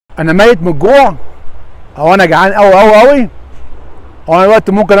انا ميت من الجوع، او انا جعان قوي قوي قوي، او انا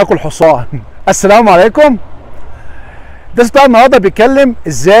دلوقتي ممكن اكل حصان. السلام عليكم. الدرس بتاع النهارده بيتكلم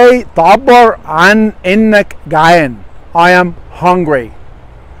ازاي تعبر عن انك جعان. I am hungry.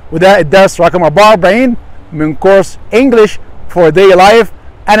 وده الدرس رقم 44 من كورس انجلش فور داي لايف.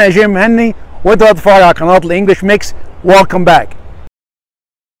 انا جيم هني وانت بتتفرج على قناه الانجلش ميكس. ويلكم باك.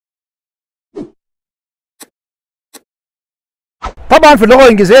 طبعا في اللغه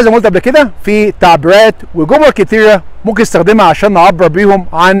الانجليزيه زي ما قلت قبل كده في تعبيرات وجمل كتيره ممكن نستخدمها عشان نعبر بيهم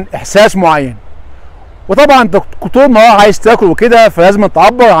عن احساس معين. وطبعا انت طول النهار عايز تاكل وكده فلازم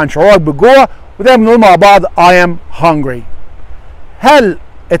تعبر عن شعورك بالجوع، وده بنقول مع بعض I am hungry. هل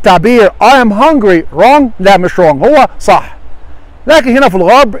التعبير I am hungry wrong؟ لا مش wrong، هو صح. لكن هنا في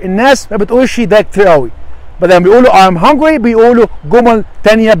الغرب الناس ما بتقولش ده كتير قوي، بدل ما بيقولوا I am hungry بيقولوا جمل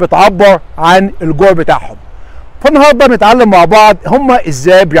تانية بتعبر عن الجوع بتاعهم. فالنهارده بنتعلم مع بعض هما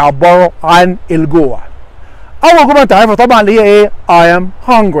ازاي بيعبروا عن الجوع. اول جمله انت عارفها طبعا اللي هي ايه؟ I am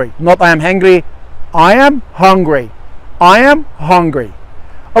hungry not I am hungry. I am hungry. I am hungry.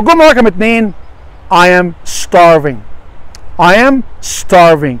 الجمله رقم 2 I am starving. I am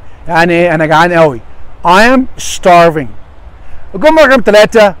starving يعني ايه؟ انا جعان قوي. I am starving. الجمله رقم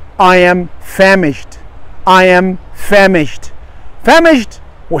 3 I am famished. I am famished. famished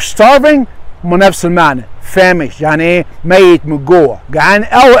و starving هما نفس المعنى. famished يعني ايه؟ ميت من الجوع، جعان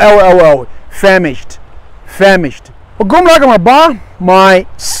قوي قوي قوي قوي. famished. famished. الجمله رقم 4 my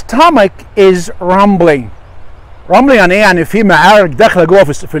stomach is rumbling. rumbling يعني ايه؟ يعني في معارك داخله جوه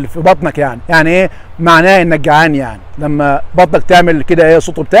في بطنك، يعني ايه؟ معناه انك جعان، يعني لما بطنك تعمل كده ايه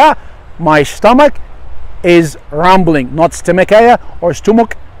صوت بتاع. my stomach is rumbling not stomach or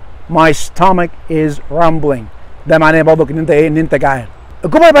stomach. my stomach is rumbling ده معناه برضك ان انت ايه؟ ان انت جعان.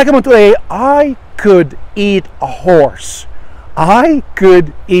 الجمله اللي بعد كده بتقول ايه؟ I could eat a horse. I could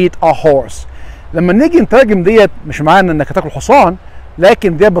eat a horse. لما نيجي نترجم ديت مش معنى انك هتاكل حصان،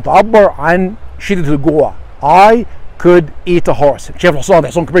 لكن ديت بتعبر عن شدة الجوع. I could eat a horse. شايف الحصان ده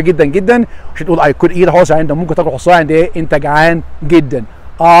حصان كبير جدا جدا، عشان تقول I could eat a horse يعني انت ممكن تاكل حصان، يعني ايه؟ انت جعان جدا.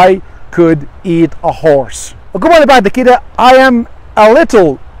 I could eat a horse. الجملة اللي بعد كده I am a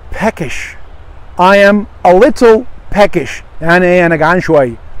little peckish. I am a little peckish يعني ايه؟ انا جعان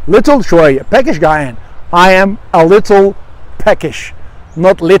شوية. little شوية، peckish جعان. I am a little peckish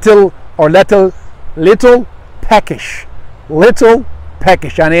not little or little peckish. little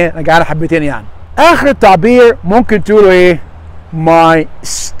peckish يعني ايه؟ انا جعان حبتين يعني. اخر التعبير ممكن تقولوا ايه؟ my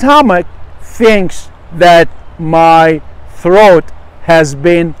stomach thinks that my throat has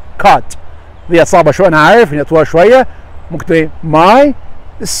been cut. دي صعبة شوية، انا عارف انها طويلة شوية. ممكن تقول ايه؟ my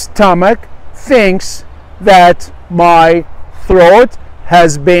stomach thinks that my throat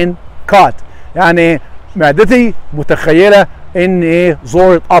has been cut يعني معدتي متخيلة ان ايه؟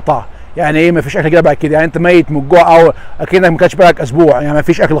 زور اتقطع، يعني ايه؟ مفيش اكل كده بقى كده، يعني انت ميت من الجوع او اكنك ما كانش بقالك اسبوع، يعني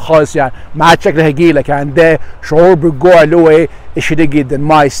مفيش اكل خالص، يعني ما عادش اكل هيجيلك، يعني ده شعور بالجوع اللي هو ايه؟ الشديد جدا.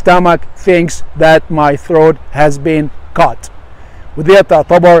 my stomach thinks that my throat has been cut. ودي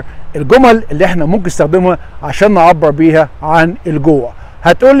تعتبر الجمل اللي احنا ممكن نستخدمها عشان نعبر بيها عن الجوع.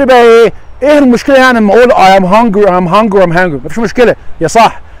 هتقول لي بقى ايه المشكله يعني لما اقول I am hungry I'm hungry I'm hungry؟ مفيش مشكله، يا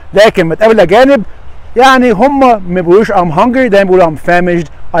صح، لكن ما تقابل اجانب يعني هم ما بيقولوش I'm hungry، دايما بيقولوا I'm famished.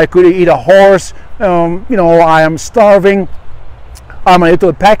 I could eat a horse. You know I am starving. I'm a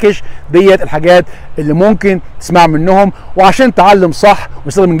little peckish. ديت الحاجات اللي ممكن تسمع منهم. وعشان تعلم صح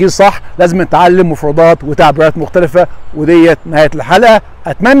وتستخدم انجليزي صح لازم نتعلم مفردات وتعبيرات مختلفة. وديت نهاية الحلقة.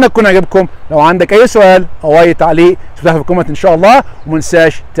 اتمنى يكون عجبكم. لو عندك اي سؤال او اي تعليق سيبها في الكومنت ان شاء الله. وما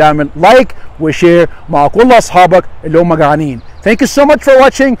تنساش تعمل لايك وشير مع كل اصحابك اللي هم جعانين. Thank you so much for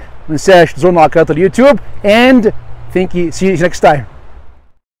watching. ما تنساش تزورنا على قناة اليوتيوب and thank you. See you next time.